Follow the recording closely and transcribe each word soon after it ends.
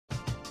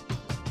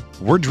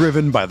We're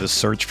driven by the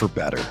search for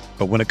better.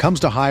 But when it comes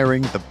to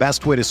hiring, the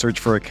best way to search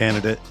for a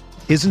candidate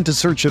isn't to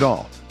search at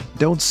all.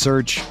 Don't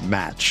search,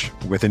 match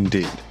with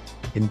Indeed.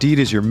 Indeed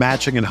is your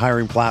matching and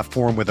hiring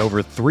platform with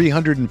over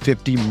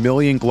 350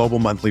 million global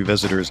monthly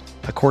visitors,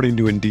 according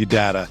to Indeed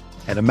data,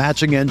 and a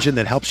matching engine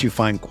that helps you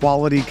find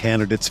quality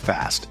candidates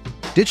fast.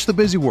 Ditch the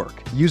busy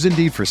work. Use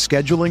Indeed for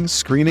scheduling,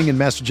 screening, and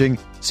messaging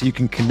so you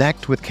can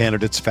connect with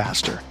candidates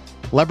faster.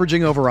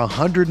 Leveraging over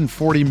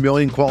 140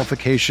 million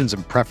qualifications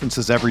and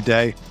preferences every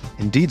day,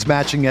 Indeed's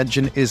matching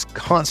engine is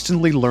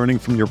constantly learning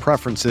from your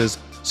preferences,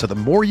 so the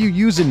more you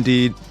use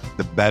Indeed,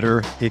 the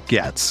better it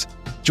gets.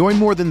 Join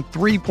more than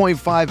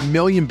 3.5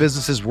 million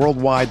businesses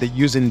worldwide that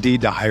use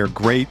Indeed to hire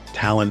great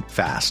talent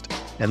fast.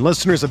 And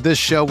listeners of this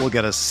show will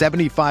get a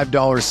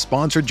 $75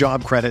 sponsored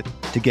job credit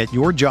to get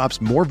your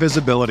jobs more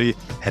visibility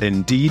at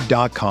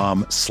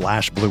Indeed.com/Blue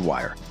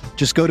Wire.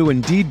 Just go to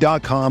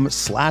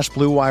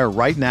Indeed.com/Blue Wire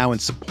right now and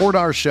support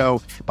our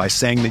show by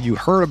saying that you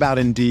heard about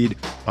Indeed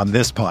on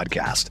this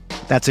podcast.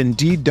 That's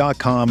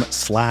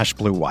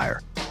Indeed.com/Blue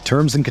Wire.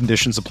 Terms and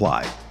conditions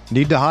apply.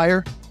 Need to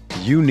hire?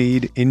 You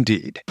need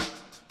Indeed.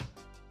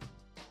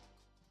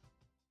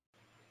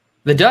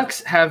 The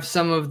Ducks have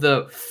some of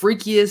the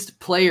freakiest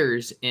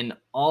players in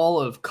all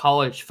of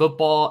college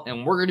football,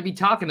 and we're going to be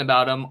talking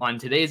about them on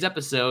today's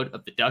episode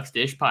of the Ducks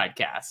Dish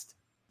Podcast.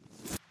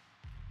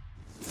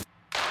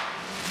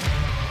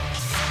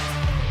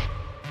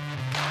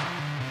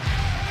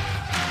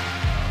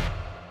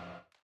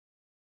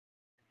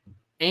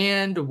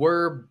 And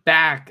we're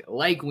back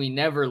like we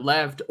never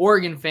left.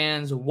 Oregon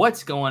fans,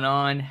 what's going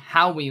on?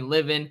 How we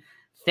living?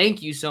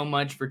 Thank you so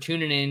much for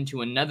tuning in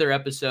to another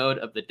episode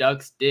of the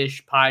Ducks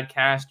Dish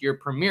Podcast, your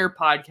premier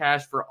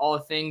podcast for all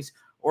things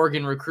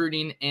Oregon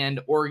recruiting and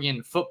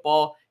Oregon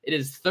football. It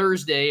is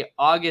Thursday,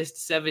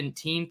 August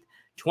 17th,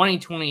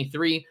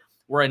 2023.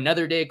 We're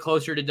another day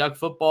closer to Duck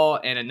football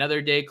and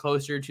another day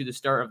closer to the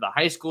start of the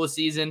high school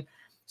season.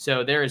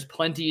 So there is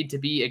plenty to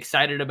be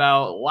excited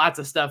about. Lots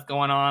of stuff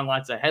going on,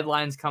 lots of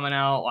headlines coming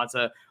out, lots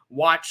of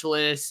watch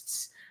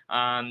lists.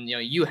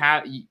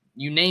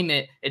 You name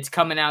it, it's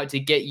coming out to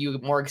get you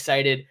more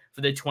excited for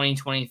the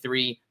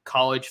 2023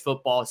 college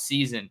football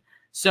season.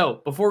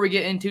 So before we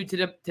get into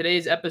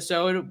today's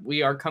episode,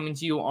 we are coming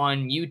to you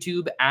on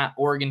YouTube at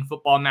Oregon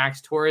Football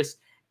Max Taurus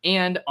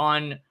and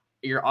on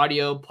your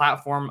audio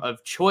platform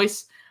of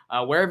choice.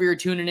 Wherever you're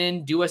tuning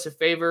in, do us a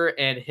favor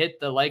and hit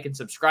the like and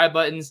subscribe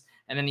buttons.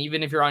 And then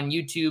even if you're on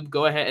YouTube,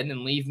 go ahead and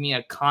then leave me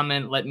a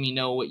comment. Let me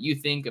know what you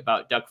think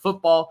about Duck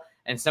football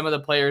and some of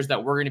the players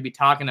that we're going to be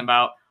talking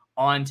about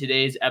on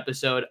today's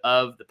episode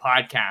of the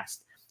podcast.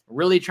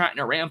 Really trying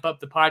to ramp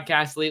up the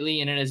podcast lately,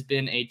 and it has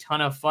been a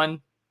ton of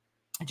fun.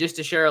 Just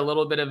to share a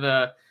little bit of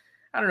I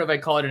don't know if I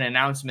call it an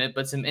announcement,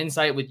 but some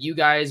insight with you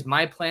guys.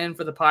 My plan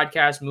for the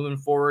podcast moving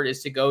forward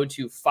is to go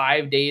to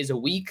 5 days a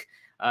week.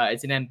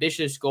 It's an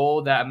ambitious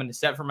goal that I'm going to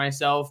set for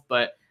myself,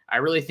 but I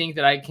really think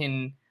that I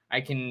can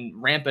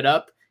ramp it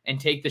up and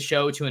take the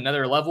show to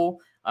another level,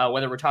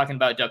 whether we're talking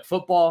about Duck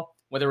football,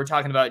 whether we're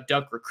talking about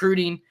Duck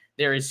recruiting.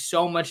 There is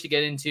so much to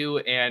get into,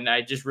 and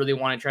I just really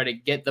want to try to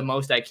get the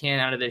most I can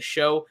out of this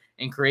show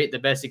and create the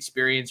best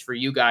experience for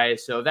you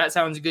guys. So if that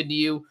sounds good to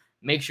you,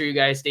 make sure you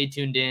guys stay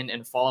tuned in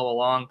and follow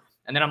along.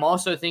 And then I'm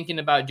also thinking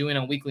about doing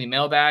a weekly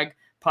mailbag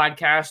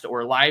podcast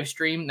or live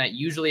stream that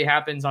usually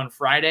happens on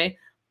Friday,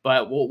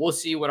 but we'll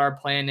see what our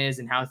plan is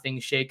and how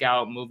things shake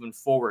out moving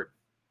forward.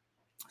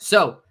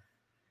 So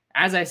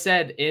as I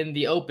said in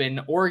the open,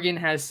 Oregon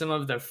has some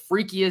of the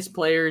freakiest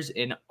players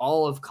in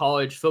all of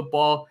college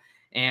football.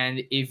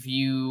 And if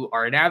you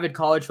are an avid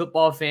college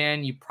football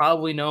fan, you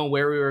probably know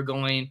where we were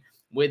going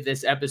with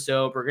this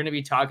episode. We're going to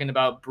be talking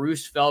about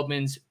Bruce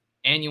Feldman's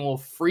annual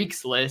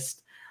Freaks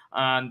list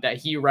that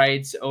he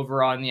writes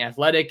over on The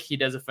Athletic. He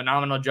does a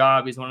phenomenal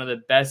job. He's one of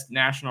the best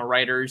national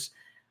writers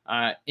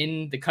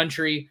in the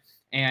country.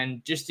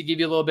 And just to give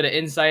you a little bit of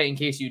insight in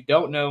case you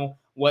don't know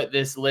what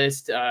this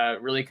list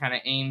really kind of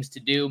aims to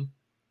do,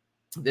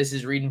 this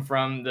is reading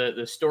from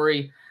the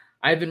story.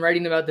 I've been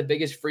writing about the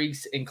biggest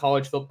freaks in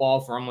college football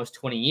for almost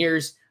 20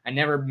 years. I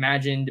never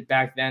imagined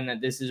back then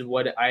that this is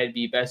what I'd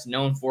be best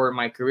known for in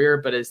my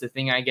career, but it's the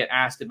thing I get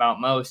asked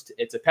about most.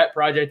 It's a pet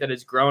project that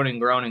has grown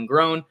and grown and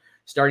grown,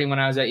 starting when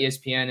I was at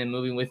ESPN and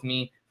moving with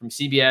me from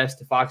CBS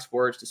to Fox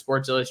Sports to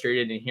Sports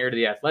Illustrated and here to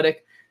The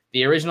Athletic.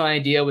 The original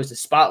idea was to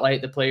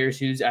spotlight the players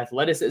whose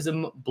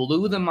athleticism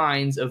blew the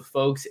minds of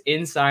folks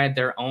inside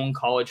their own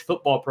college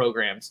football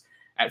programs.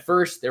 At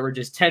first, there were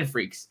just 10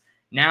 freaks.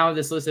 Now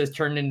this list has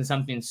turned into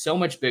something so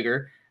much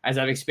bigger as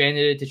I've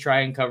expanded it to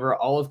try and cover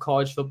all of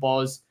college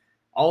football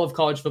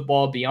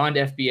beyond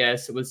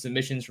FBS with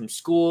submissions from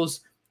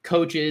schools,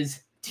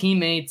 coaches,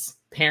 teammates,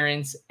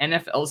 parents,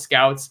 NFL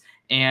scouts,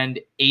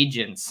 and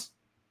agents.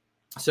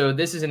 So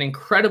this is an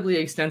incredibly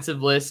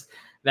extensive list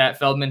that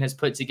Feldman has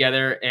put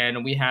together,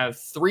 and we have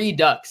 3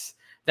 Ducks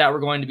that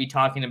we're going to be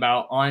talking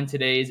about on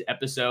today's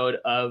episode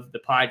of the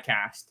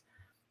podcast.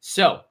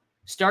 So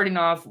starting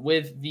off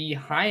with the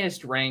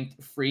highest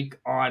ranked freak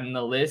on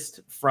the list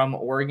from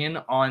Oregon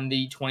on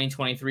the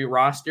 2023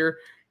 roster,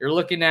 you're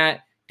looking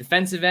at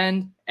Defensive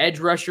end, edge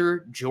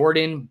rusher,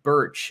 Jordan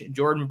Burch.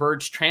 Jordan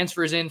Burch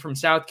transfers in from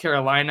South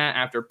Carolina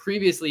after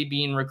previously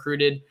being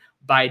recruited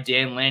by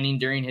Dan Lanning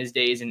during his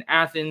days in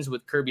Athens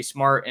with Kirby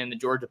Smart and the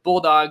Georgia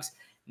Bulldogs.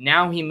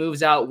 Now he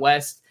moves out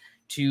west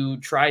to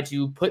try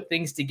to put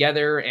things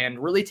together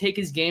and really take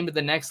his game to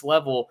the next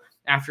level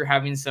after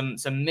having some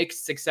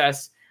mixed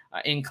success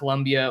in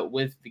Columbia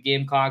with the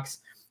Gamecocks.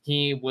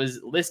 He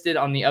was listed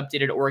on the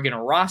updated Oregon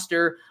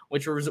roster,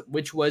 which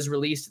was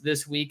released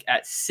this week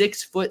at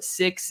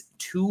 6'6",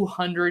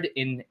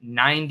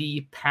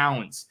 290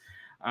 pounds.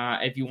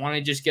 If you want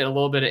to just get a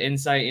little bit of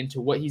insight into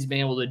what he's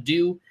been able to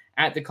do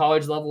at the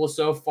college level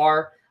so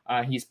far,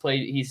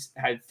 he's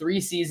had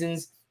 3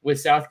 seasons with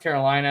South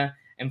Carolina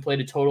and played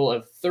a total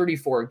of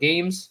 34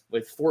 games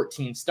with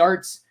 14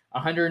 starts,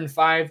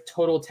 105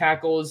 total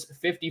tackles,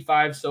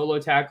 55 solo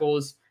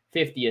tackles,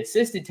 50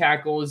 assisted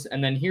tackles,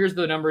 and then here's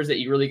the numbers that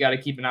you really got to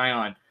keep an eye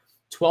on.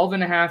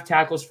 12.5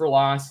 tackles for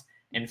loss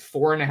and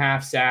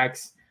 4.5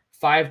 sacks,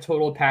 5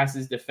 total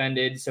passes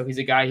defended. So he's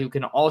a guy who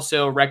can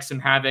also wreak some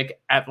havoc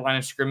at the line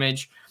of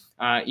scrimmage,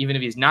 even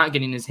if he's not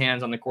getting his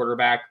hands on the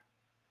quarterback.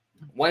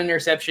 1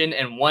 interception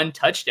and 1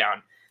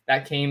 touchdown.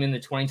 That came in the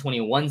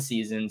 2021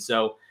 season.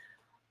 So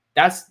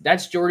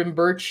that's Jordan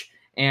Burch,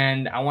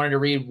 and I wanted to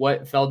read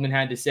what Feldman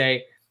had to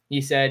say. He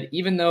said,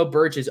 even though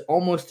Burch is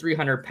almost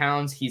 300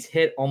 pounds, he's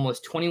hit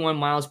almost 21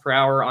 miles per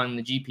hour on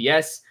the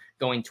GPS,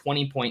 going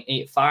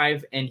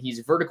 20.85, and he's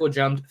vertical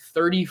jumped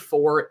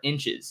 34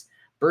 inches.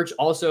 Burch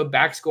also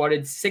back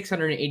squatted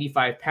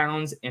 685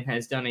 pounds and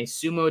has done a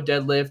sumo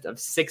deadlift of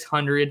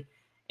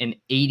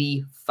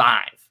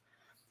 685.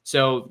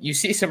 So you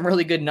see some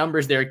really good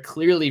numbers there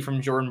clearly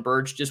from Jordan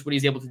Burch, just what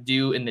he's able to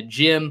do in the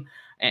gym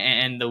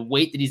and the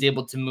weight that he's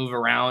able to move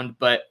around.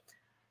 But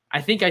I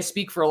think I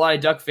speak for a lot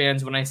of Duck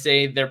fans when I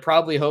say they're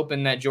probably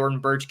hoping that Jordan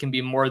Burch can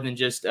be more than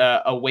just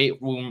a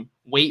weight room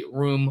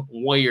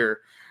warrior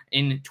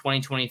in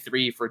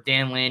 2023 for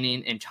Dan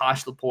Lanning and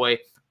Tosh Lupoi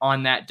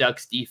on that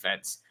Ducks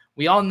defense.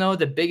 We all know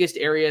the biggest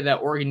area that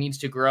Oregon needs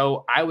to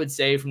grow, I would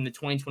say, from the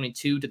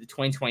 2022 to the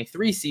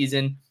 2023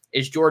 season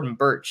is Jordan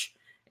Burch.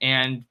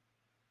 And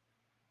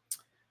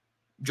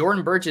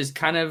Jordan Burch is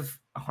from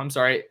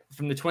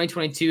the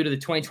 2022 to the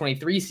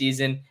 2023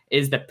 season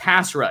is the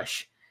pass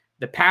rush.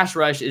 The pass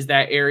rush is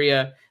that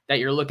area that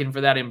you're looking for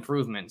that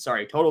improvement.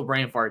 Sorry, total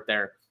brain fart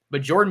there.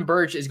 But Jordan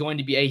Burch is going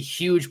to be a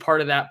huge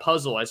part of that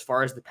puzzle as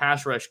far as the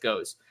pass rush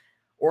goes.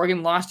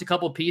 Oregon lost a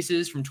couple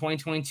pieces from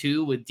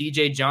 2022 with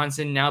DJ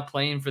Johnson now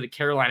playing for the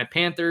Carolina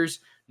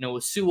Panthers.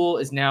 Noah Sewell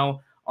is now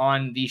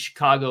on the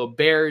Chicago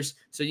Bears.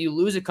 So you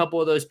lose a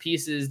couple of those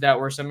pieces that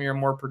were some of your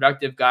more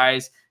productive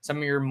guys, some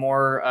of your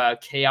more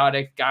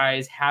chaotic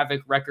guys,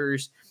 havoc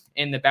wreckers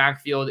in the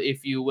backfield,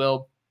 if you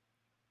will.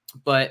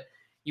 But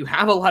you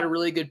have a lot of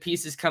really good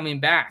pieces coming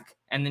back.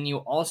 And then you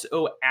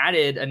also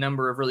added a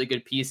number of really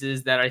good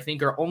pieces that I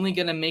think are only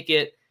going to make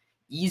it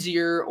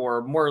easier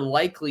or more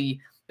likely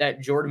that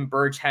Jordan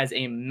Burch has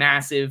a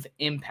massive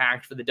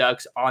impact for the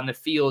Ducks on the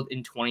field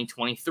in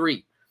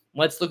 2023.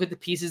 Let's look at the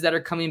pieces that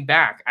are coming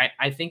back.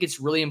 I think it's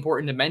really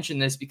important to mention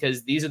this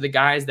because these are the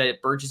guys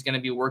that Burch is going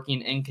to be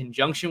working in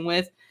conjunction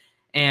with.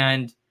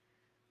 And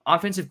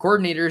offensive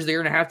coordinators,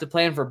 they're going to have to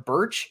plan for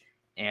Burch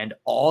and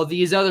all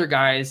these other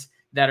guys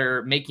that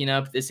are making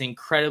up this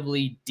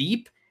incredibly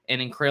deep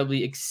and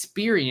incredibly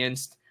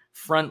experienced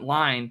front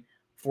line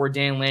for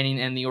Dan Lanning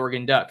and the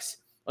Oregon Ducks.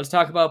 Let's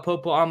talk about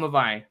Popo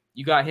Amavai.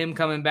 You got him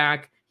coming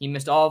back. He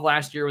missed all of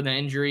last year with an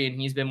injury, and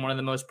he's been one of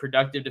the most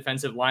productive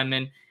defensive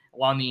linemen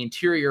along the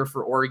interior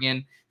for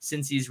Oregon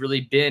since he's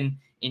really been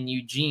in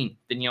Eugene.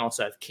 Then you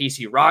also have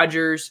Casey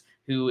Rogers,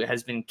 who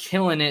has been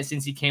killing it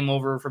since he came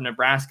over from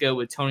Nebraska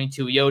with Tony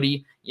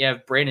Tuioti. You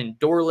have Brandon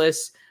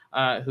Dorless,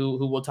 who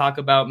we'll talk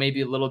about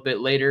maybe a little bit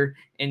later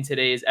in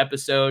today's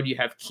episode. You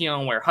have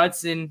Keon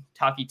Ware-Hudson,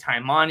 Taki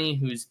Taimani,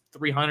 who's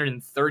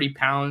 330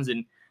 pounds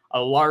and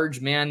a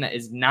large man that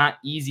is not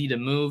easy to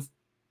move.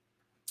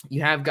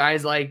 You have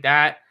guys like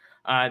that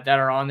that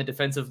are on the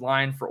defensive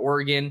line for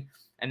Oregon.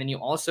 And then you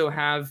also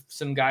have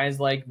some guys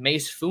like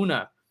Mace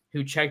Funa,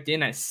 who checked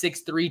in at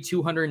 6'3",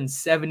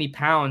 270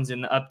 pounds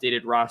in the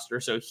updated roster.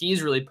 So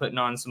he's really putting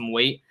on some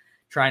weight,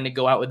 trying to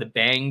go out with a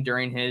bang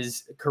during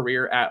his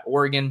career at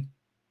Oregon.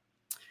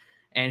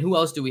 And who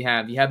else do we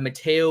have? You have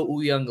Mateo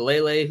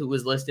Uyunglele, who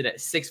was listed at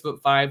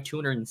 6'5",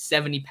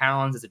 270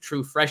 pounds as a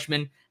true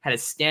freshman, had a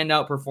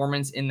standout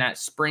performance in that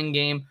spring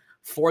game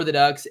for the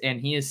Ducks,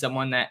 and he is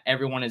someone that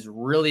everyone is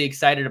really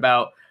excited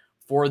about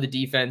for the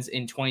defense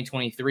in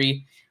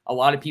 2023. A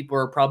lot of people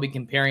are probably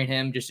comparing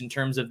him just in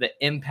terms of the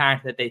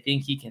impact that they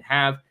think he can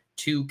have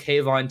to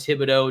Kayvon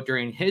Thibodeau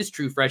during his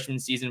true freshman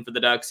season for the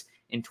Ducks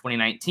in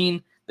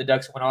 2019. The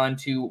Ducks went on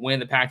to win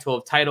the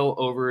Pac-12 title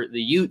over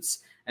the Utes,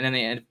 and then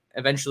they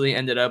eventually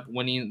ended up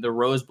winning the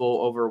Rose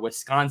Bowl over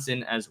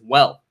Wisconsin as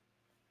well.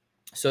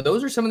 So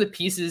those are some of the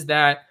pieces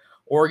that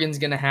Oregon's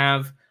going to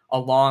have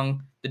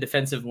along the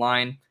defensive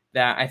line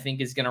that I think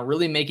is going to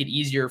really make it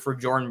easier for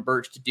Jordan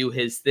Burch to do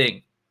his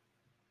thing.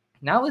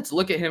 Now let's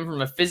look at him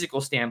from a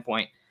physical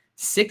standpoint.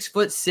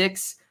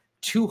 6'6",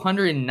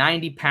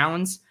 290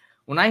 pounds.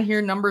 When I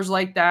hear numbers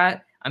like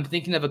that, I'm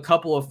thinking of a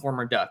couple of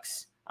former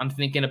Ducks. I'm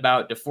thinking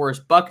about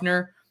DeForest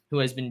Buckner, who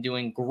has been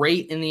doing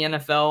great in the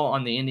NFL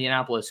on the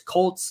Indianapolis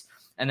Colts.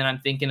 And then I'm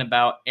thinking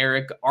about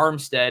Eric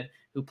Armstead,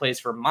 who plays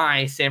for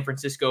my San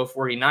Francisco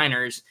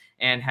 49ers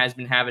and has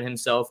been having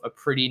himself a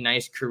pretty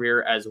nice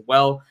career as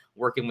well,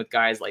 working with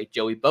guys like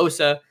Joey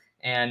Bosa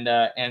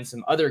and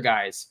some other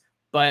guys.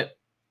 But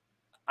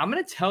I'm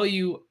going to tell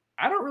you,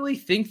 I don't really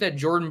think that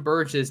Jordan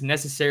Burch is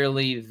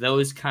necessarily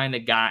those kind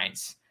of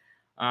guys.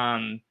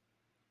 Eric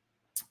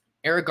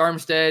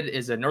Armstead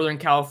is a Northern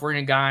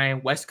California guy,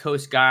 West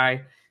Coast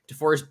guy.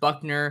 DeForest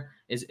Buckner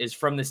is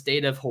from the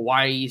state of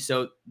Hawaii.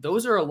 So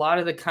those are a lot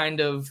of the kind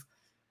of,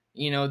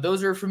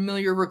 those are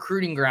familiar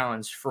recruiting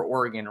grounds for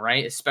Oregon,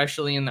 right?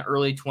 Especially in the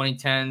early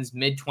 2010s,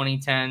 mid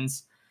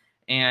 2010s.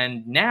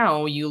 And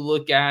now you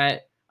look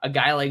at a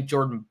guy like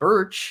Jordan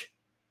Burch,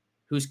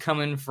 who's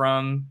coming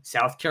from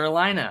South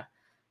Carolina.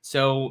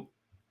 So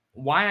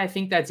why I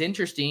think that's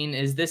interesting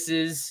is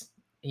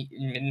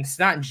it's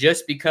not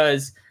just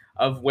because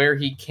of where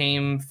he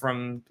came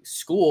from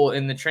school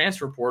in the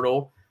transfer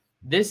portal.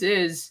 This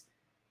is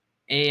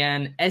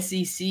an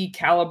SEC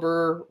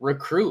caliber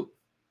recruit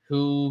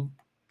who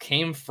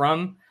came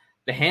from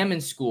the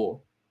Hammond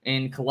School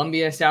in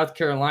Columbia, South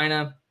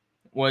Carolina,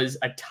 was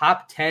a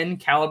top 10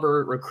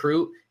 caliber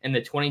recruit in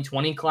the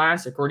 2020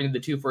 class, according to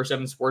the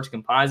 247 Sports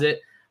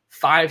Composite.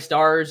 5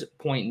 stars,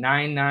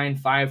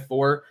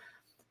 0.9954.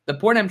 The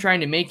point I'm trying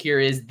to make here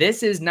is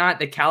this is not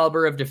the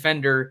caliber of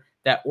defender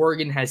that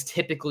Oregon has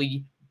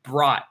typically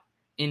brought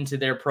into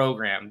their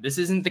program. This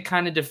isn't the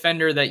kind of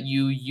defender that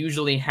you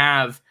usually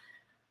have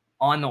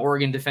on the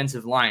Oregon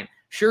defensive line.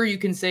 Sure, you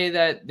can say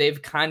that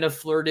they've kind of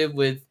flirted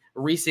with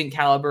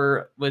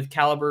caliber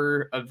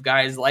of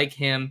guys like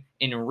him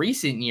in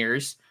recent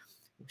years.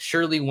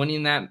 Surely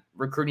winning that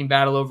recruiting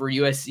battle over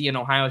USC and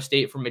Ohio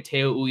State for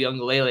Mateo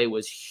Uyunglele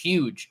was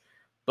huge.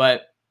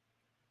 But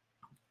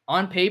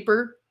on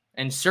paper,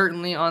 and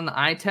certainly on the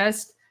eye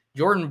test,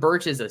 Jordan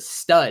Burch is a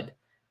stud.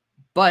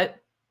 But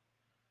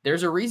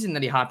there's a reason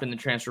that he hopped in the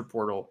transfer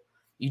portal.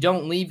 You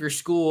don't leave your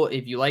school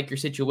if you like your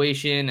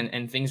situation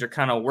and things are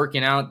kind of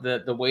working out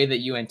the way that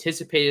you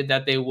anticipated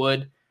that they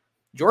would.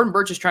 Jordan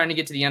Burch is trying to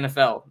get to the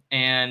NFL.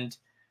 And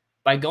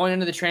by going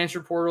into the transfer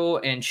portal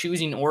and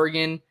choosing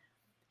Oregon,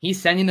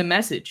 he's sending the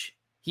message.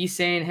 He's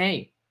saying,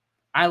 hey,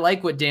 I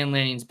like what Dan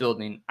Lanning's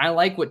building. I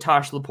like what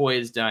Tosh Lupoi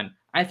has done.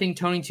 I think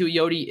Tony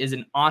Tuioti is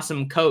an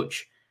awesome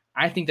coach.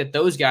 I think that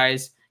those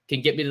guys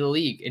can get me to the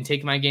league and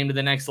take my game to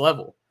the next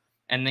level.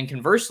 And then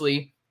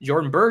conversely,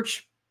 Jordan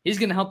Burch, he's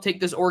going to help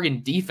take this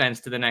Oregon defense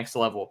to the next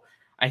level.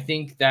 I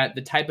think that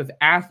the type of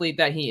athlete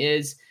that he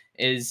is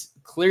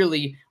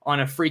clearly on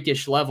a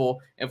freakish level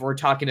if we're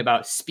talking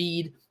about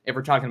speed, if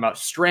we're talking about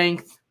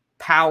strength,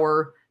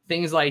 power,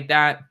 things like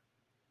that.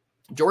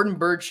 Jordan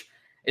Burch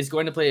is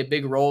going to play a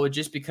big role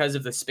just because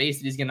of the space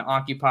that he's going to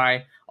occupy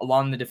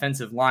along the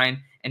defensive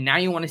line. And now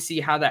you want to see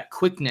how that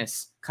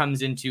quickness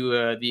comes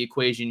into the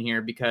equation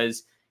here,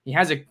 because he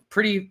has a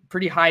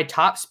pretty high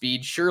top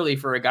speed, surely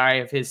for a guy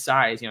of his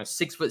size,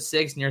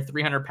 6'6", near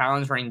 300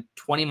 pounds, running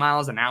 20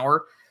 miles an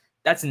hour.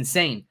 That's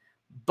insane.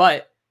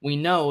 But we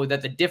know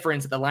that the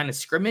difference at the line of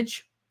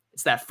scrimmage,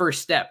 it's that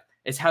first step.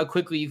 It's how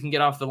quickly you can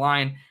get off the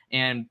line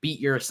and beat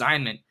your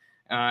assignment.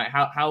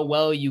 How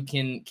well you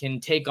can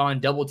take on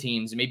double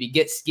teams and maybe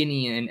get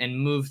skinny and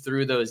move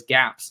through those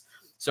gaps.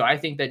 So I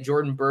think that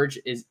Jordan Burch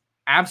is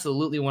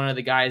absolutely one of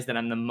the guys that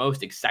I'm the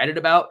most excited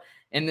about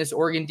in this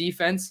Oregon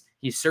defense.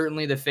 He's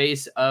certainly the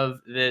face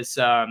of this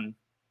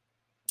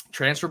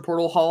transfer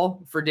portal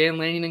haul for Dan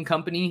Lanning and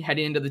company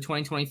heading into the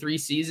 2023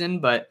 season.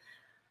 But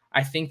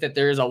I think that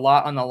there's a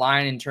lot on the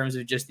line in terms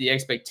of just the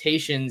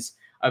expectations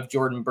of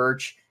Jordan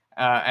Burch,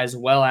 as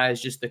well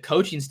as just the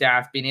coaching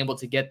staff being able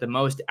to get the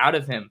most out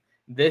of him.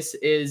 This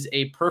is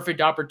a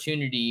perfect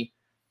opportunity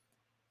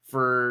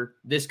for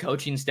this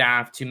coaching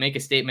staff to make a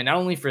statement, not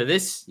only for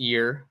this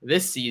year,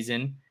 this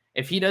season.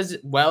 If he does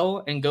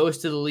well and goes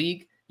to the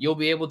league, you'll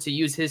be able to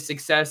use his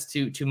success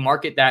to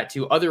market that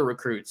to other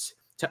recruits,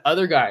 to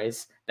other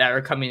guys that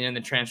are coming in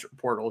the transfer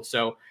portal.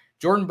 So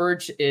Jordan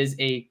Burch is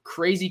a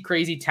crazy,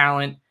 crazy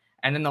talent.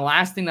 And then the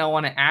last thing that I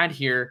want to add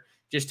here,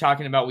 just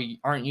talking about,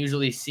 we aren't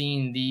usually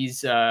seeing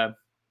these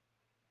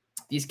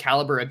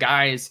caliber of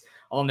guys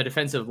along the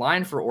defensive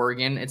line for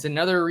Oregon. It's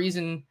another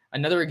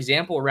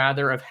example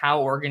of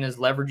how Oregon is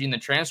leveraging the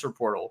transfer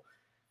portal.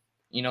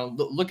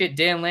 Look at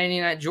Dan Lanning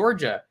at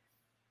Georgia.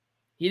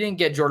 He didn't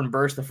get Jordan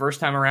Burch the first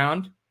time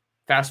around.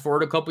 Fast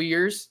forward a couple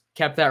years,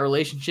 kept that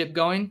relationship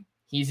going.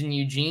 He's in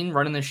Eugene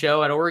running the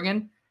show at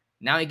Oregon.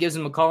 Now he gives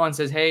him a call and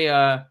says, hey,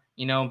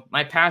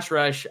 my pass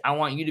rush, I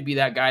want you to be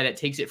that guy that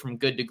takes it from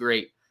good to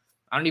great.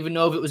 I don't even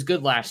know if it was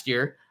good last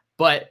year,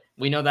 but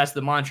we know that's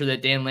the mantra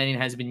that Dan Lanning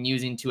has been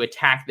using to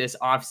attack this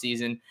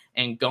offseason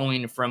and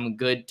going from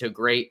good to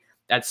great.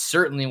 That's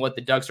certainly what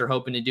the Ducks are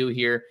hoping to do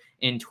here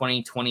in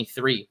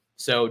 2023.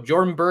 So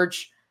Jordan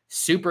Burch,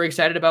 super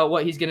excited about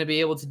what he's going to be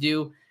able to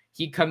do.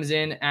 He comes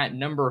in at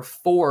number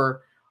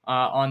 4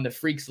 on the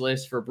Freaks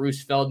list for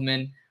Bruce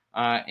Feldman.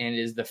 and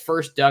is the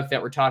first Duck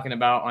that we're talking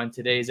about on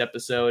today's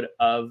episode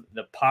of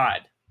the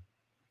pod.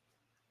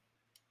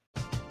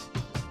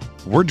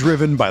 We're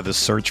driven by the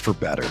search for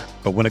better.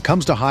 But when it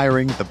comes to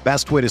hiring, the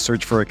best way to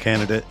search for a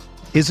candidate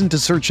isn't to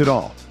search at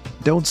all.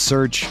 Don't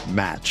search,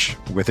 match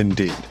with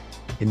Indeed.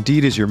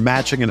 Indeed is your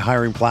matching and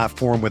hiring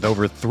platform with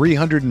over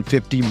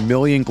 350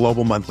 million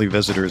global monthly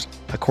visitors,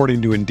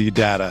 according to Indeed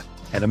data,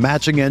 and a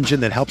matching engine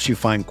that helps you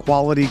find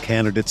quality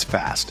candidates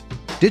fast.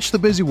 Ditch the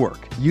busy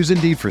work. Use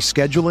Indeed for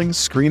scheduling,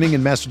 screening,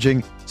 and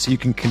messaging so you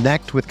can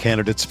connect with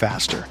candidates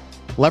faster.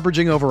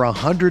 Leveraging over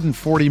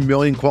 140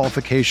 million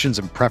qualifications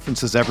and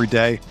preferences every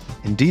day,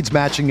 Indeed's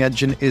matching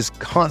engine is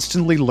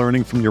constantly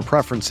learning from your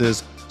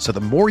preferences, so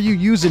the more you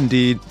use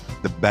Indeed,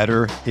 the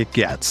better it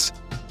gets.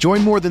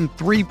 Join more than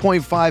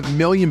 3.5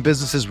 million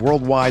businesses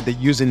worldwide that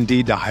use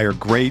Indeed to hire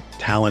great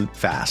talent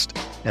fast.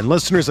 And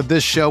listeners of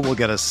this show will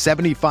get a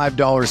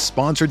 $75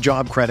 sponsored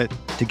job credit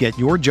to get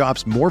your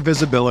jobs more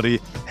visibility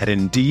at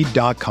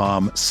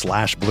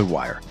Indeed.com/Blue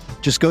Wire.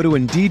 Just go to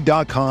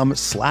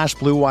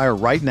Indeed.com/Blue Wire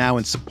right now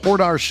and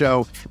support our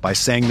show by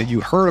saying that you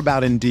heard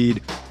about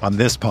Indeed on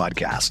this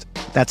podcast.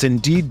 That's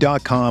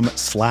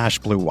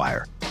Indeed.com/Blue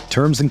Wire.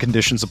 Terms and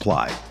conditions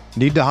apply.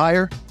 Need to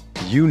hire?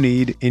 You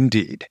need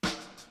Indeed.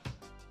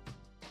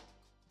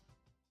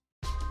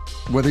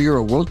 Whether you're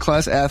a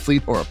world-class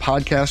athlete or a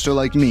podcaster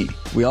like me,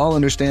 we all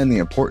understand the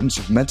importance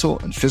of mental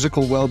and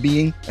physical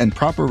well-being and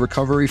proper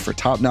recovery for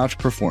top-notch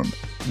performance.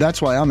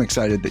 That's why I'm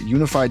excited that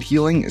Unified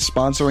Healing is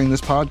sponsoring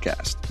this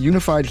podcast.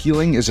 Unified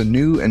Healing is a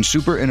new and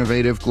super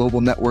innovative global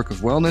network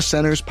of wellness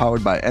centers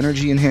powered by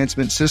Energy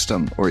Enhancement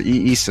System, or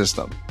EE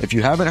System. If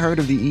you haven't heard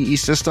of the EE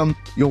System,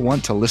 you'll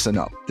want to listen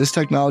up. This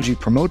technology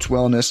promotes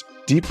wellness,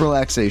 deep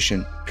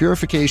relaxation,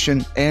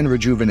 purification, and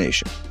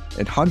rejuvenation.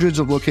 At hundreds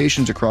of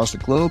locations across the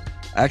globe,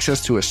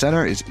 access to a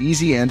center is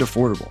easy and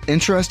affordable.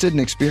 Interested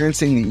in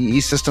experiencing the EE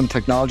System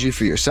technology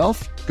for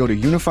yourself? Go to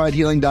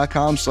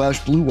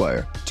unifiedhealing.com/Blue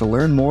Wire to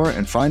learn more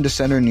and find a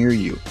center near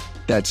you.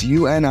 That's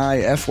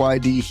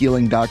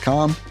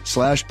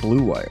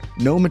UNIFYDhealing.com/Blue Wire.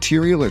 No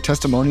material or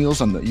testimonials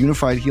on the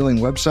Unified Healing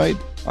website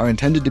are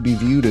intended to be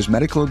viewed as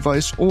medical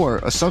advice or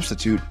a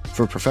substitute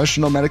for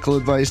professional medical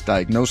advice,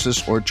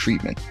 diagnosis, or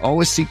treatment.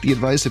 Always seek the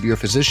advice of your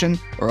physician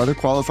or other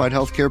qualified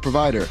healthcare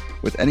provider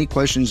with any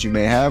questions you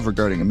may have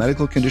regarding a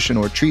medical condition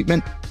or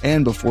treatment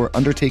and before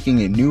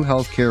undertaking a new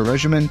healthcare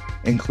regimen,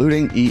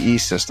 including EE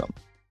System.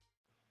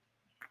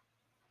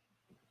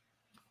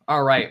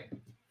 All right.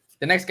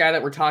 The next guy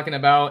that we're talking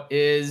about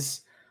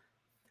is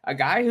a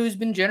guy who's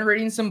been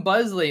generating some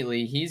buzz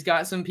lately. He's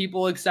got some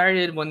people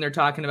excited when they're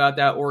talking about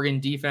that Oregon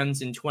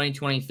defense in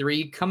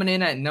 2023. Coming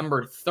in at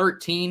number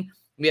 13,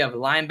 we have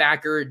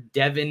linebacker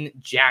Devin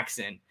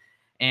Jackson.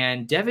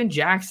 And Devin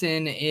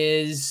Jackson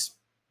is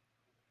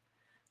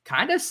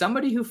kind of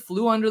somebody who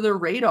flew under the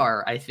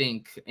radar, I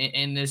think,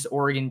 in this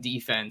Oregon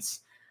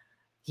defense.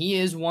 He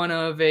is one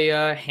of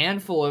a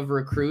handful of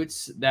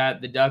recruits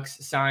that the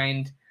Ducks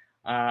signed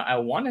I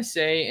want to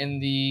say in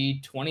the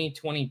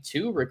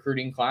 2022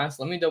 recruiting class.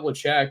 Let me double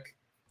check.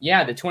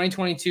 Yeah, the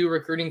 2022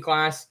 recruiting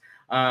class.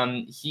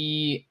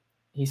 He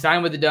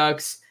signed with the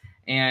Ducks,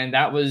 and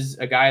that was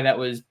a guy that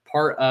was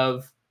part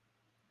of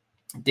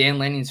Dan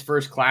Lanning's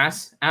first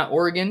class at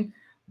Oregon.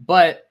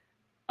 But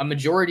a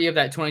majority of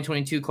that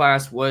 2022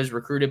 class was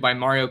recruited by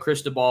Mario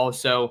Cristobal.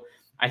 So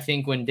I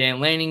think when Dan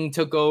Lanning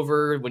took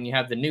over, when you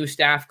have the new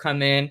staff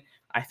come in,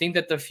 I think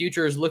that the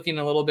future is looking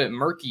a little bit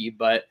murky.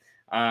 But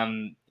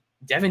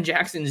Devin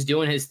Jackson's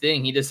doing his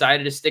thing. He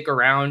decided to stick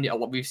around.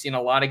 We've seen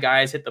a lot of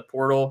guys hit the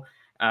portal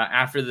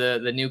after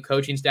the new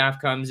coaching staff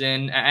comes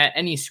in at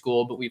any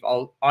school, but we've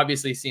all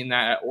obviously seen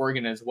that at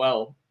Oregon as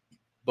well.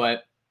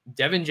 But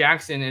Devin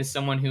Jackson is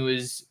someone who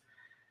is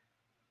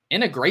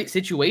in a great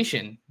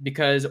situation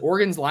because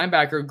Oregon's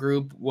linebacker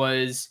group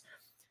was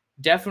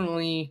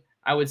definitely,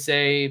 I would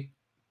say,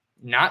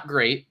 not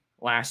great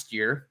last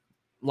year.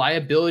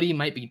 Liability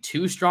might be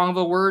too strong of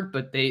a word,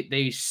 but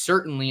they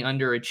certainly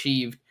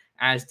underachieved,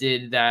 as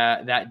did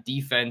that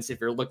defense if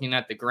you're looking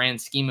at the grand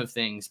scheme of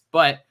things.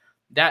 But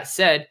that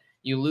said,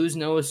 you lose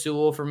Noah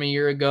Sewell from a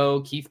year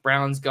ago. Keith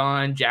Brown's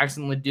gone.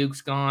 Jackson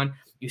LeDuc's gone.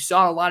 You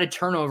saw a lot of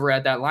turnover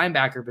at that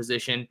linebacker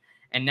position.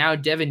 And now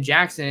Devin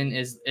Jackson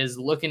is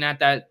looking at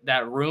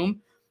that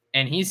room,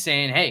 and he's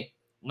saying, hey,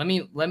 let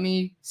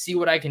me see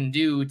what I can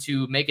do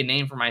to make a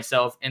name for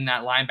myself in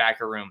that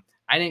linebacker room.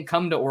 I didn't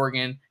come to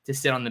Oregon to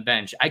sit on the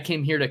bench. I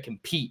came here to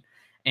compete.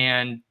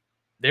 And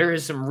there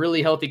is some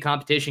really healthy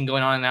competition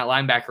going on in that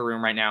linebacker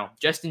room right now.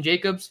 Justin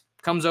Jacobs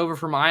comes over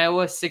from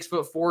Iowa,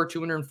 6'4",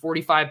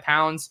 245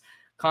 pounds.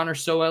 Connor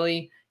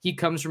Soelle, he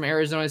comes from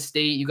Arizona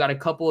State. You got a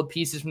couple of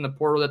pieces from the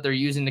portal that they're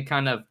using to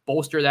kind of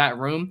bolster that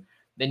room.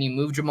 Then you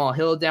move Jamal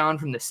Hill down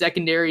from the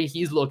secondary.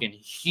 He's looking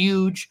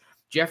huge.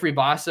 Jeffrey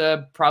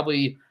Bassa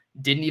probably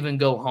didn't even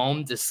go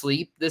home to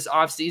sleep this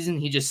offseason.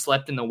 He just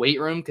slept in the weight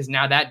room because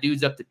now that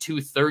dude's up to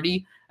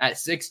 230 at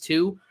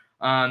 6'2".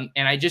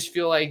 And I just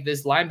feel like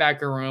this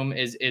linebacker room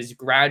is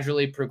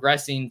gradually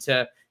progressing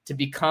to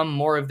become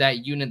more of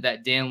that unit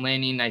that Dan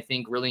Lanning, I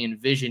think, really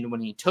envisioned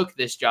when he took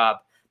this job.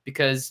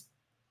 Because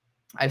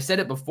I've said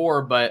it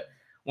before, but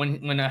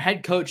when a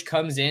head coach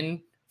comes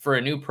in for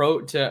a new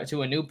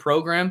to a new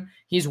program,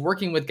 he's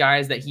working with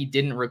guys that he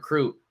didn't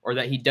recruit or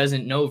that he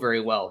doesn't know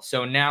very well.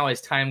 So now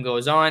as time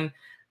goes on,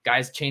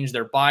 guys change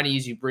their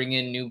bodies, you bring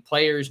in new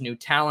players, new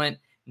talent.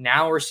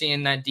 Now we're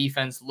seeing that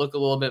defense look a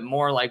little bit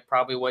more like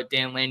probably what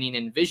Dan Lanning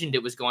envisioned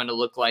it was going to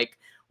look like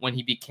when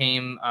he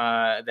became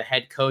the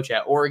head coach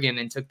at Oregon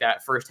and took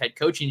that first head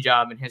coaching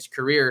job in his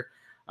career.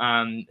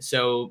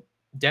 So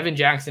Devin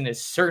Jackson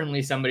is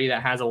certainly somebody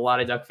that has a lot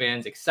of Duck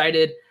fans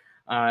excited.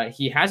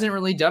 He hasn't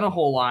really done a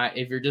whole lot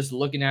if you're just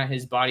looking at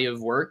his body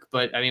of work.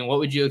 But, I mean, what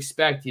would you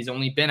expect? He's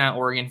only been at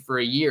Oregon for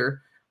a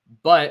year.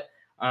 But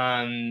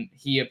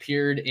he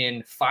appeared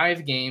in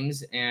 5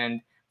 games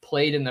and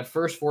played in the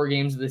first 4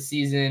 games of the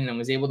season and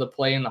was able to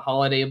play in the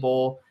Holiday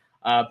Bowl,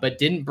 but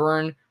didn't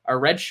burn a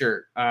red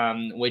shirt,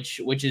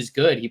 which is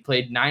good. He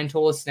played 9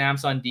 total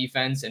snaps on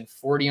defense and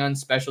 40 on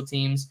special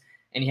teams,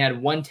 and he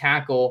had 1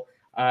 tackle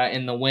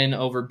in the win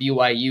over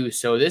BYU.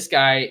 So this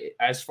guy,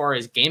 as far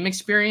as game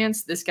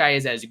experience, this guy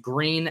is as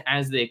green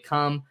as they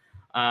come.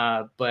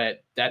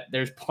 But that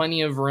there's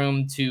plenty of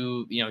room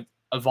to,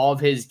 evolve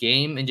his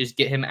game and just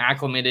get him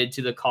acclimated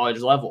to the college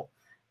level.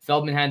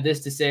 Feldman had this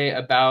to say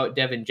about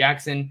Devin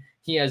Jackson.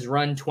 He has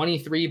run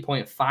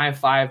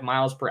 23.55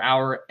 miles per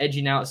hour,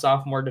 edging out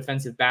sophomore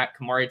defensive back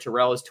Kamari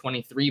Terrell's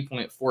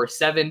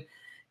 23.47.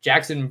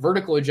 Jackson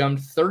vertical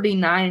jumped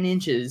 39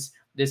 inches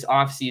this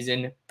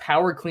offseason,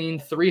 power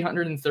cleaned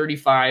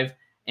 335,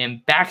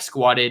 and back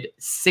squatted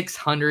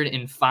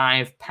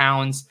 605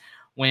 pounds.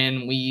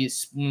 When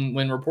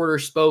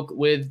reporters spoke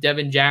with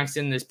Devin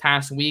Jackson this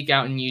past week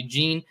out in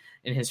Eugene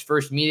in his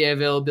first media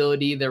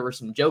availability, there were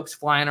some jokes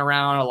flying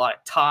around, a lot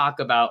of talk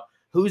about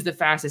who's the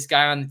fastest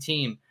guy on the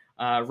team.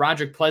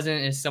 Roderick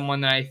Pleasant is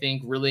someone that I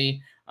think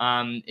really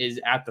is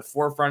at the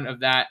forefront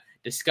of that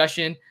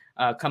discussion,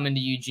 coming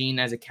to Eugene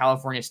as a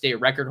California state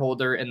record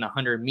holder in the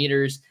 100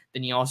 meters.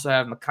 Then you also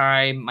have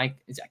I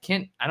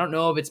don't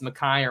know if it's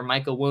Makai or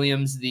Michael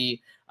Williams, the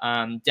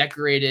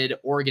decorated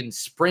Oregon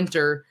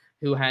sprinter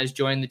who has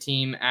joined the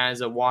team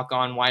as a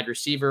walk-on wide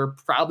receiver,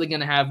 probably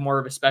going to have more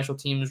of a special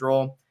teams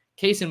role.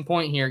 Case in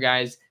point here,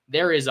 guys,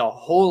 there is a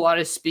whole lot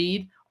of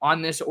speed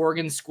on this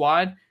Oregon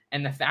squad,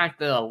 and the fact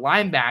that a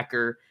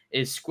linebacker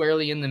is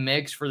squarely in the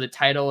mix for the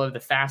title of the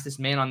fastest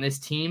man on this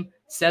team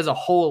says a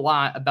whole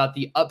lot about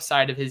the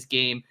upside of his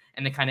game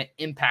and the kind of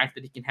impact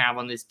that he can have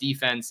on this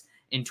defense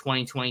in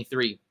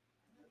 2023.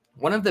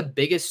 One of the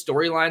biggest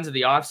storylines of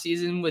the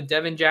offseason with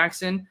Devin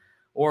Jackson,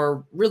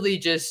 or really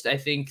just, I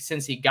think,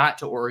 since he got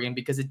to Oregon,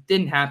 because it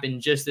didn't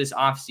happen just this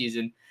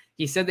offseason,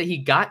 he said that he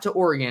got to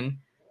Oregon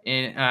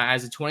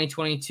as a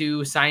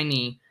 2022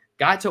 signee,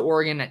 got to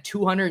Oregon at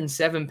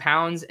 207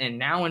 pounds, and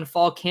now in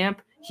fall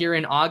camp here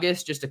in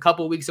August, just a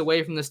couple weeks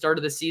away from the start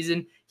of the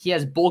season, he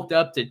has bulked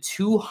up to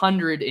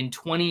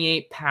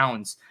 228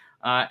 pounds,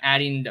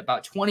 adding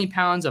about 20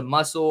 pounds of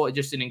muscle,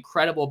 just an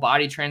incredible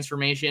body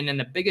transformation. And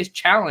the biggest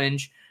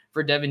challenge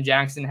for Devin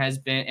Jackson has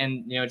been,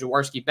 and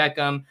Jaworski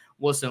Beckham,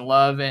 Wilson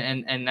Love,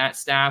 and that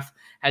staff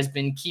has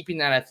been keeping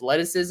that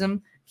athleticism,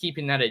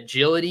 keeping that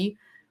agility,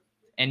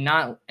 and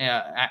not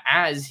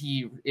as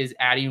he is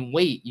adding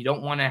weight. You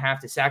don't want to have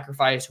to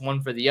sacrifice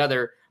one for the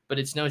other. But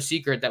it's no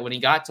secret that when he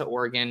got to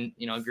Oregon,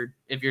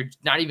 if you're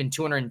not even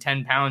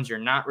 210 pounds, you're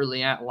not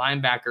really at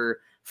linebacker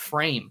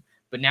frame.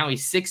 But now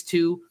he's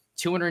 6'2",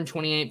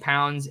 228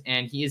 pounds,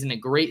 and he is in a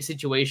great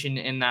situation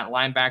in that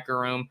linebacker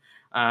room.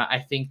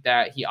 I think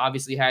that he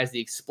obviously has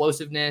the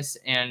explosiveness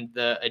and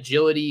the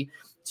agility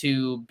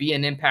to be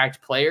an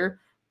impact player,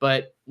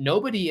 but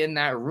nobody in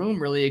that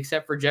room really,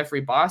 except for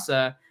Jeffrey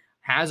Bassa,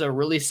 has a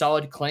really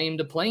solid claim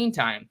to playing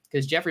time,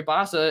 because Jeffrey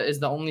Bassa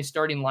is the only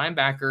starting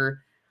linebacker,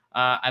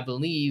 I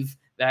believe,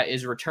 that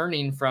is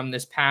returning from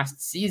this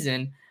past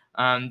season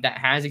that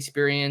has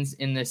experience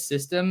in this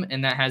system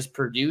and that has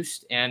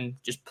produced and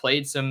just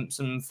played some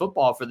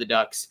football for the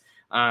Ducks.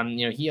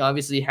 He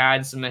obviously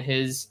had some of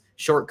his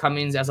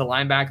shortcomings as a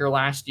linebacker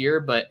last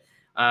year, but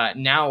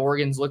now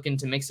Oregon's looking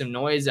to make some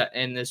noise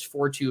in this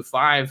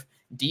 4-2-5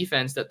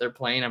 defense that they're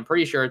playing. I'm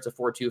pretty sure it's a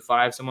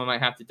 4-2-5. Someone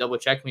might have to double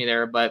check me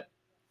there, but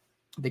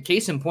the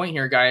case in point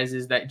here, guys,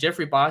 is that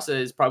Jeffrey Bassa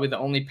is probably the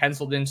only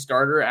penciled in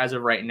starter as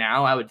of right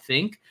now, I would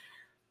think.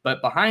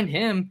 But behind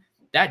him,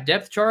 that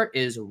depth chart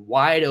is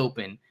wide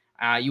open.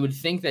 You would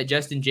think that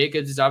Justin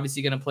Jacobs is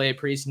obviously going to play a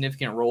pretty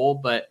significant role,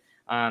 but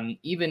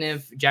even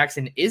if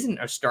Jackson isn't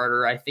a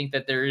starter, I think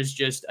that there is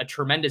just a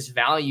tremendous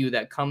value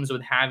that comes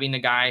with having a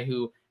guy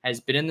who has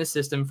been in the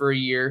system for a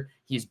year.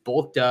 He's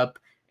bulked up,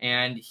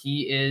 and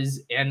he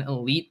is an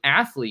elite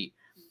athlete.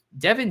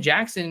 Devin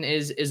Jackson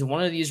is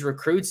one of these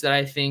recruits that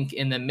I think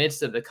in the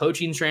midst of the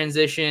coaching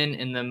transition,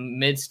 in the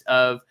midst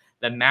of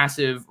the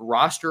massive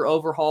roster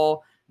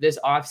overhaul this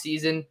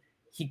offseason,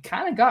 he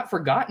kind of got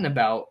forgotten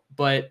about.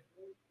 But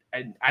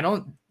I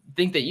don't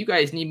think that you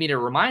guys need me to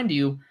remind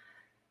you,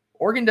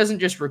 Oregon doesn't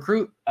just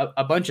recruit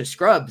a bunch of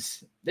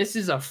scrubs. This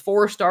is a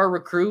 4-star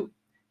recruit.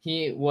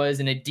 He was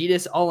an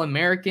Adidas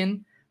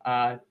All-American,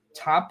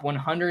 top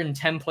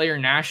 110 player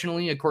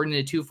nationally, according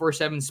to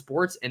 247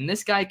 Sports, and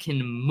this guy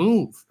can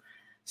move.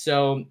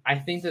 So I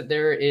think that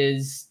there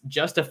is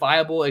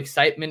justifiable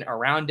excitement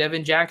around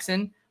Devin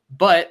Jackson,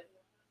 but,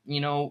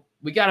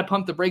 we got to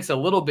pump the brakes a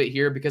little bit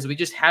here because we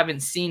just haven't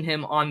seen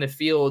him on the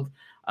field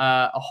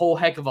a whole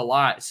heck of a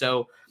lot.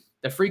 So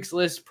the Freaks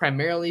list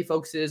primarily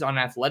focuses on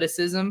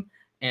athleticism,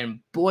 and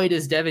boy,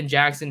 does Devin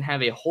Jackson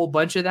have a whole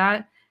bunch of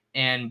that,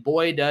 and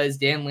boy, does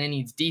Dan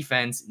Lanning's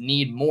defense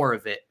need more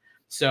of it.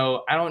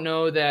 So I don't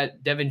know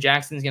that Devin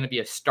Jackson is going to be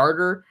a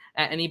starter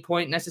at any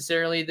point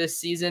necessarily this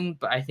season,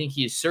 but I think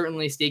he's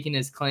certainly staking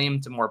his claim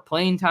to more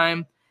playing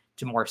time,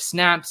 to more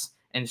snaps,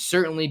 and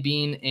certainly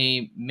being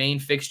a main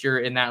fixture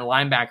in that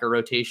linebacker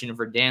rotation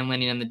for Dan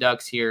Lanning and the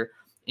Ducks here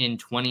in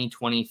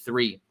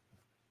 2023.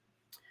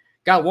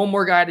 Got one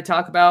more guy to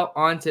talk about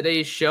on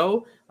today's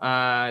show.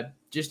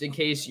 Just in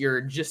case you're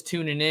just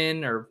tuning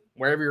in or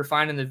wherever you're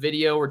finding the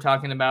video, we're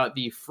talking about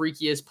the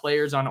freakiest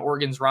players on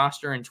Oregon's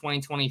roster in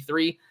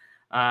 2023.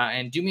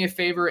 And do me a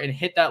favor and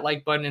hit that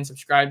like button and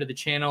subscribe to the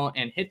channel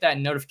and hit that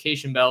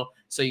notification bell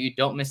so you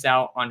don't miss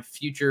out on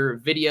future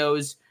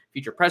videos,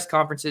 future press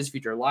conferences,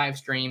 future live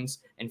streams,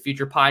 and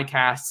future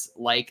podcasts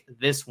like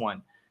this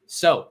one.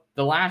 So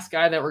the last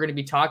guy that we're going to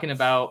be talking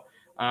about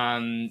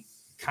kind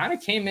of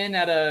came in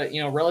at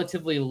a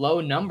relatively low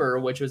number,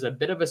 which was a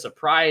bit of a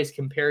surprise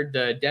compared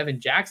to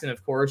Devin Jackson,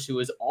 of course, who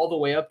was all the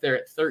way up there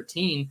at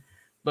 13.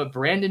 But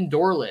Brandon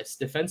Dorlus,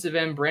 defensive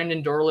end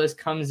Brandon Dorlus,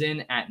 comes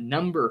in at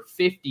number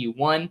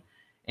 51,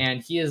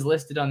 and he is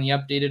listed on the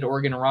updated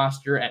Oregon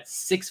roster at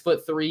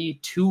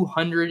 6'3",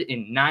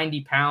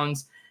 290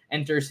 pounds,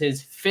 enters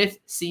his 5th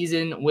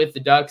season with the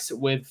Ducks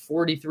with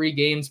 43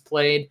 games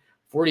played,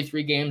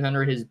 43 games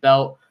under his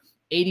belt,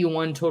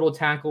 81 total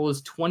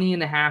tackles,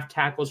 20.5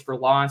 tackles for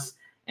loss,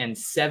 and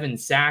 7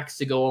 sacks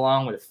to go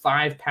along with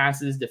 5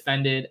 passes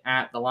defended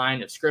at the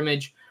line of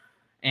scrimmage.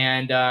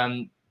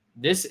 And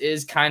this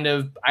is kind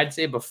of, I'd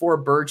say, before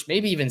Birch,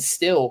 maybe even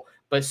still,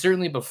 but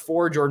certainly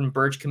before Jordan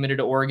Birch committed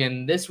to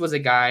Oregon. This was a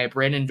guy,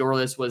 Brandon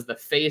Dorlus, was the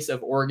face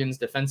of Oregon's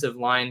defensive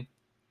line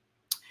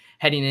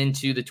heading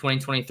into the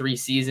 2023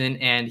 season,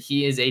 and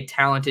he is a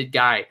talented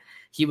guy.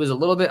 He was a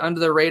little bit under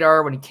the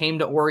radar when he came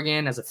to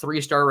Oregon as a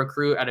 3-star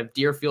recruit out of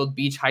Deerfield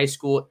Beach High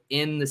School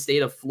in the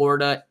state of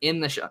Florida, in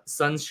the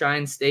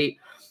Sunshine State.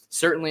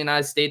 Certainly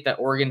not a state that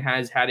Oregon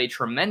has had a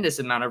tremendous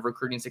amount of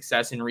recruiting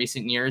success in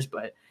recent years,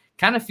 but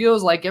kind of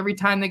feels like every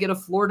time they get a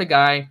Florida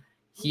guy,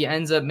 he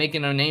ends up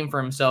making a name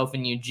for himself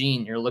in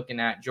Eugene. You're looking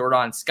at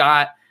Jordan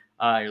Scott.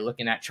 You're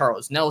looking at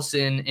Charles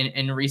Nelson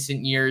in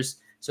recent years.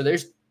 So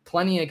there's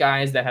plenty of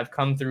guys that have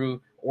come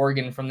through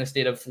Oregon from the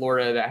state of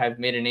Florida that have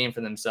made a name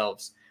for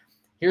themselves.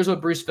 Here's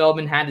what Bruce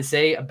Feldman had to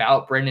say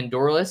about Brandon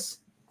Dorlus.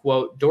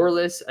 Quote,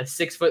 Dorlus, a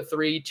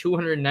 6'3",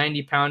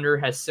 290-pounder,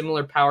 has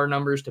similar power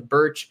numbers to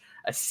Birch,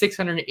 a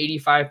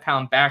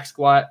 685-pound back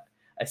squat,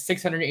 a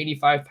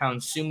 685-pound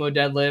sumo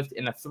deadlift,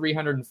 and a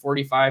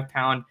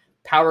 345-pound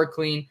power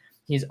clean.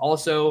 He's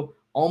also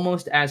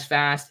almost as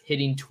fast,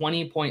 hitting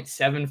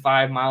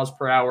 20.75 miles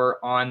per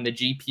hour on the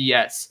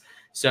GPS.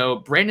 So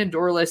Brandon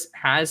Dorlus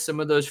has some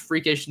of those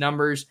freakish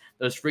numbers,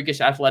 those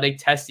freakish athletic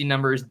testing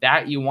numbers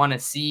that you want to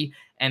see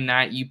and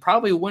that you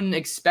probably wouldn't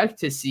expect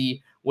to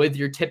see with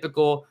your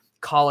typical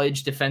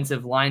college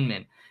defensive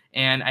lineman.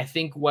 And I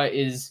think what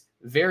is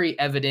very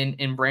evident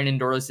in Brandon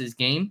Dorlus's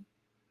game,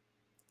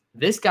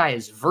 this guy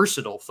is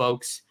versatile,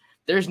 folks.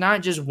 There's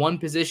not just one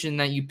position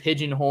that you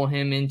pigeonhole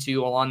him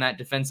into along that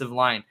defensive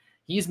line.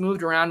 He's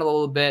moved around a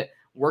little bit,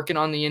 working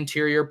on the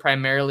interior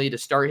primarily to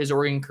start his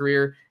Oregon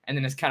career, and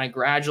then has kind of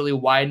gradually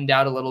widened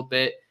out a little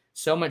bit,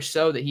 so much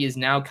so that he is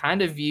now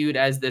kind of viewed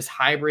as this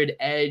hybrid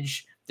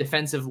edge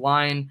defensive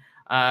line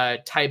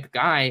type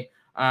guy.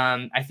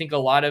 I think a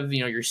lot of,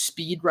 your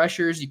speed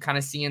rushers, you kind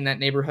of see in that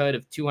neighborhood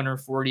of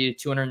 240 to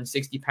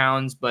 260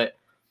 pounds, but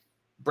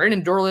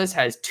Brandon Dorlus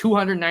has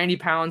 290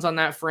 pounds on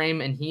that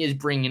frame, and he is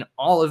bringing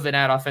all of it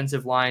at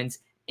offensive lines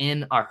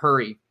in a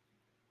hurry.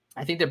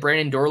 I think that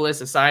Brandon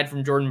Dorlus, aside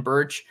from Jordan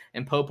Birch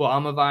and Popo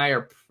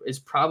Amavai, is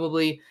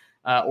probably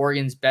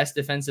Oregon's best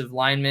defensive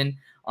lineman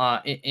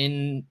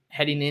in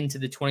heading into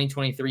the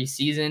 2023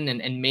 season,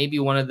 and maybe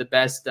one of the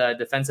best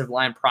defensive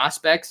line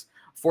prospects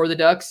for the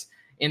Ducks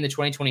in the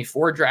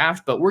 2024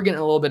 draft. But we're getting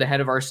a little bit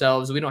ahead of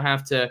ourselves. We don't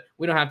have to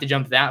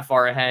jump that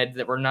far ahead,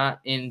 that we're not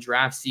in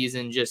draft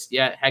season just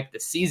yet. Heck, the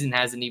season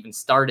hasn't even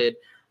started.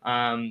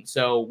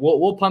 So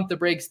we'll pump the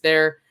brakes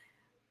there.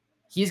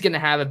 He's going to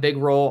have a big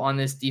role on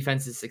this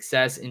defense's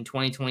success in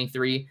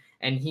 2023.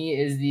 And he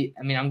is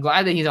I'm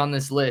glad that he's on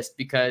this list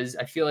because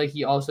I feel like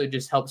he also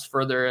just helps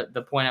further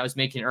the point I was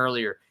making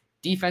earlier.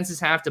 Defenses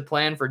have to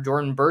plan for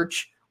Jordan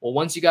Birch. Well,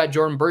 once you got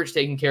Jordan Birch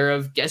taken care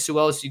of, guess who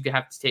else you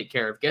have to take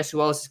care of? Guess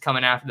who else is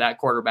coming after that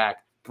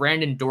quarterback?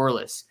 Brandon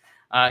Dorlus.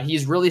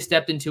 He's really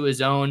stepped into his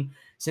own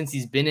since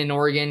he's been in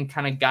Oregon,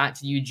 kind of got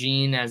to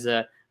Eugene as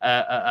a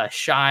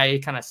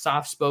shy, kind of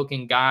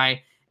soft-spoken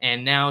guy.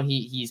 And now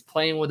he's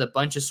playing with a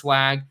bunch of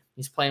swag.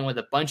 He's playing with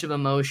a bunch of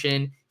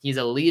emotion. He's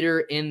a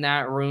leader in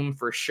that room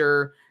for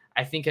sure.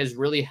 I think has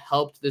really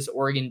helped this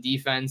Oregon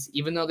defense.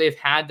 Even though they've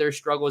had their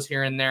struggles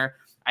here and there,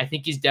 I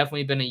think he's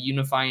definitely been a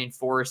unifying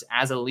force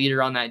as a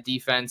leader on that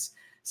defense.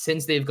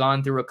 since they've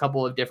gone through a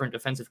couple of different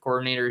defensive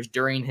coordinators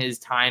during his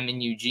time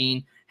in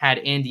Eugene. Had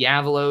Andy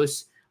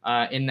Avalos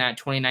in that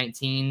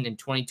 2019 and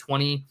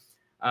 2020,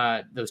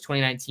 those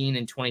 2019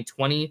 and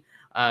 2020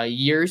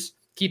 years.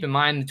 Keep in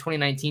mind, the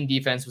 2019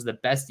 defense was the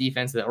best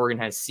defense that Oregon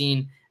has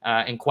seen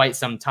in quite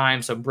some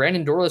time. So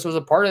Brandon Dorlus was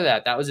a part of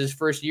that. That was his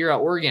first year at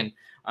Oregon.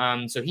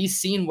 So he's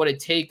seen what it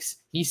takes.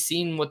 He's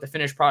seen what the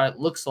finished product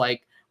looks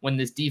like when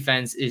this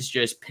defense is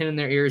just pinning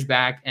their ears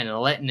back and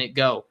letting it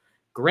go.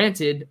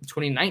 Granted,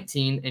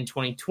 2019 and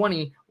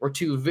 2020 were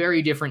two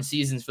very different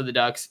seasons for the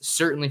Ducks,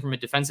 certainly from a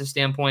defensive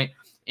standpoint.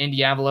 Andy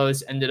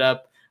Avalos ended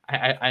up,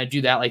 I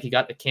do that like he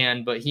got the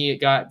can, but he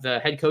got the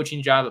head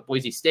coaching job at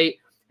Boise State,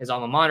 his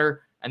alma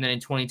mater. And then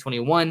in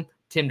 2021,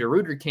 Tim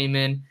DeRuyter came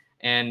in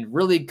and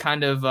really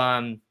kind of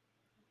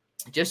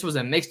just was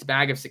a mixed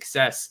bag of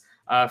success.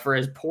 For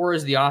as poor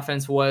as the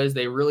offense was,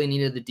 they really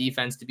needed the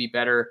defense to be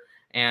better.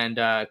 And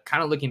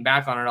kind of looking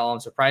back on it all, I'm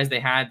surprised they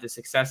had the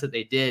success that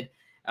they did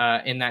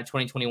in that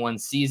 2021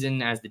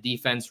 season, as the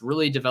defense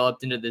really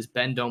developed into this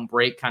bend, don't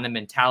break kind of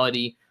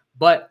mentality.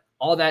 But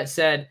all that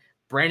said,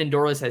 Brandon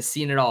Dorlus has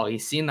seen it all.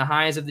 He's seen the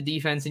highs of the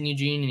defense in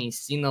Eugene, and he's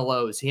seen the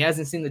lows. He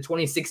hasn't seen the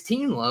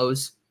 2016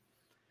 lows.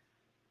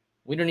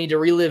 We don't need to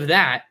relive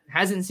that.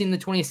 Hasn't seen the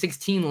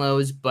 2016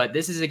 lows, but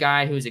this is a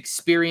guy who's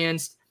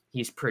experienced.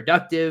 He's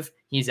productive.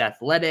 He's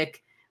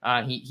athletic.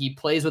 He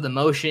plays with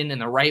emotion in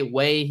the right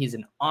way. He's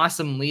an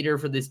awesome leader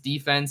for this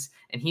defense,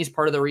 and he's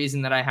part of the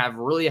reason that I have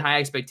really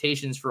high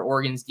expectations for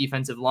Oregon's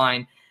defensive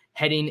line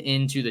heading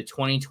into the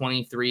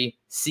 2023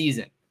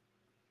 season.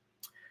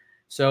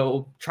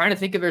 So trying to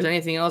think if there's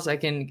anything else I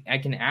can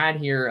add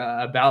here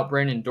about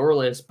Brandon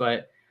Dorlus,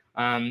 but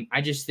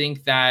I just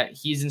think that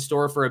he's in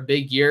store for a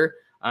big year.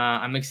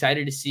 I'm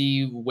excited to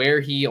see where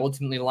he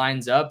ultimately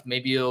lines up.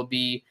 Maybe it'll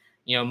be,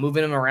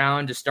 moving him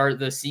around to start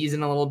the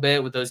season a little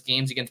bit with those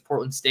games against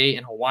Portland State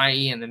and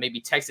Hawaii, and then maybe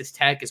Texas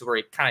Tech is where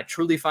he kind of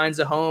truly finds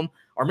a home,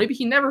 or maybe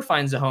he never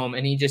finds a home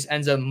and he just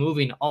ends up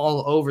moving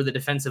all over the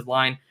defensive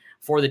line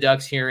for the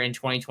Ducks here in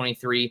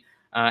 2023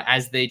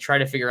 as they try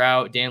to figure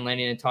out, Dan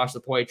Lanning and Tosh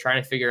Lupoi try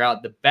to figure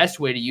out the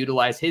best way to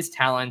utilize his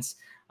talents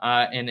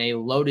in a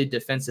loaded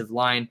defensive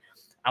line.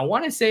 I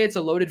want to say it's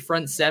a loaded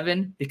front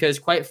seven because,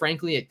 quite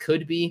frankly, it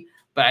could be,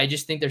 but I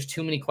just think there's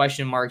too many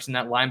question marks in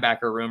that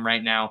linebacker room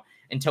right now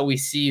until we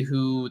see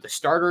who the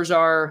starters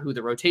are, who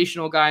the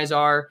rotational guys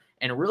are,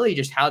 and really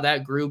just how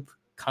that group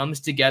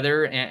comes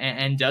together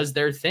and does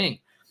their thing.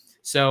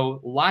 So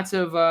lots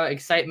of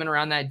excitement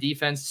around that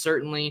defense,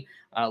 certainly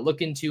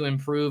looking to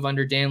improve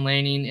under Dan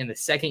Lanning in the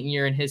second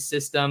year in his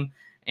system.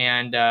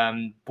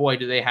 And boy,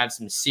 do they have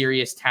some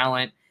serious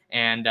talent.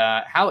 And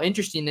how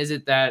interesting is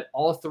it that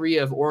all three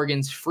of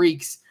Oregon's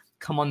freaks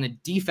come on the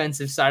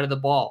defensive side of the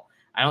ball?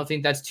 I don't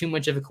think that's too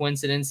much of a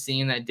coincidence,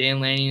 seeing that Dan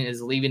Lanning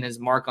is leaving his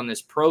mark on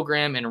this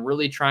program and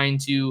really trying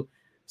to,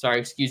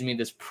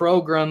 this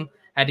program,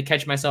 had to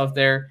catch myself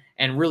there,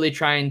 and really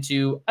trying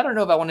to, I don't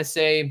know if I want to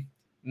say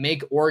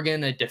make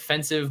Oregon a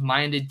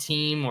defensive-minded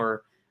team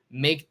or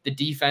make the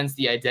defense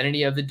the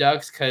identity of the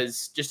Ducks,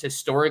 because just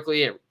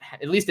historically,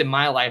 at least in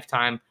my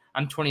lifetime,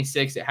 I'm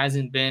 26, it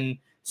hasn't been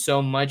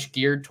so much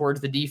geared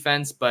towards the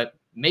defense, but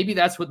maybe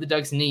that's what the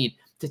Ducks need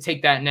to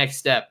take that next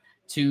step,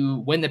 to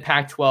win the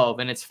Pac-12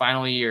 in its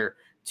final year,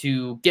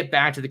 to get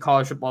back to the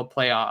college football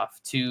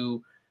playoff,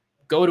 to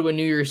go to a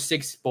New Year's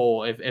Six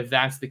bowl, if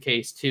that's the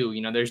case too.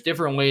 There's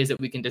different ways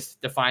that we can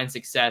just define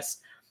success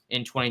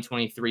in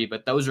 2023,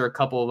 but those are a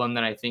couple of them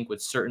that I think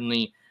would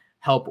certainly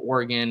help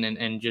Oregon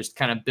and just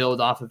kind of build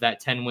off of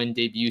that 10-win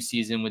debut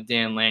season with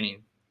Dan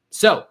Lanning.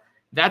 So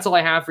that's all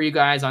I have for you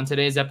guys on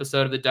today's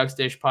episode of the Ducks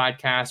Dish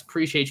podcast.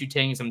 Appreciate you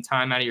taking some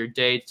time out of your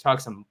day to talk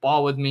some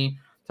ball with me,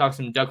 talk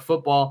some Duck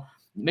football.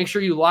 Make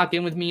sure you lock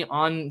in with me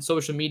on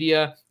social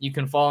media. You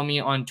can follow me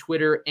on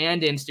Twitter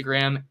and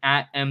Instagram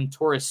at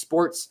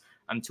mtorresports.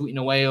 I'm tweeting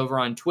away over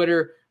on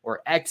Twitter,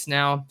 or X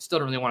now. Still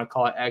don't really want to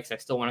call it X. I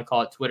still want to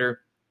call it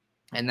Twitter.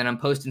 And then I'm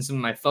posting some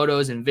of my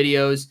photos and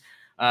videos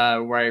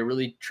where I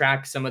really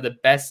track some of the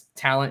best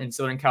talent in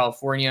Southern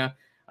California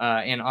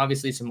and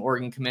obviously some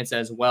Oregon commits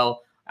as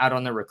well out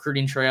on the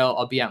recruiting trail.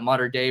 I'll be at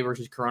Modern Day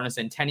versus Corona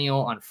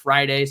Centennial on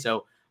Friday,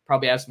 so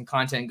probably have some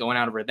content going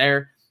out over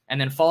there.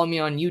 And then follow me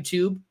on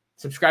YouTube.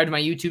 Subscribe to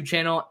my YouTube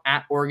channel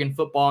at Oregon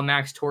Football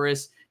Max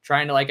Torres.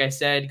 Trying to, like I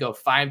said, go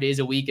 5 days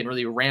a week and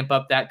really ramp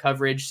up that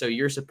coverage. So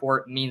your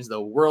support means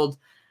the world.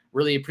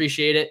 Really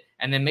appreciate it.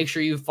 And then make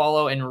sure you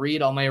follow and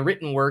read all my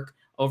written work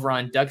over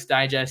on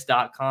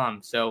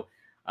ducksdigest.com. So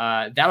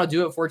that'll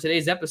do it for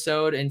today's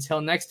episode.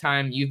 Until next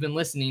time, you've been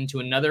listening to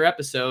another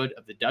episode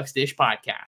of the Ducks Dish podcast.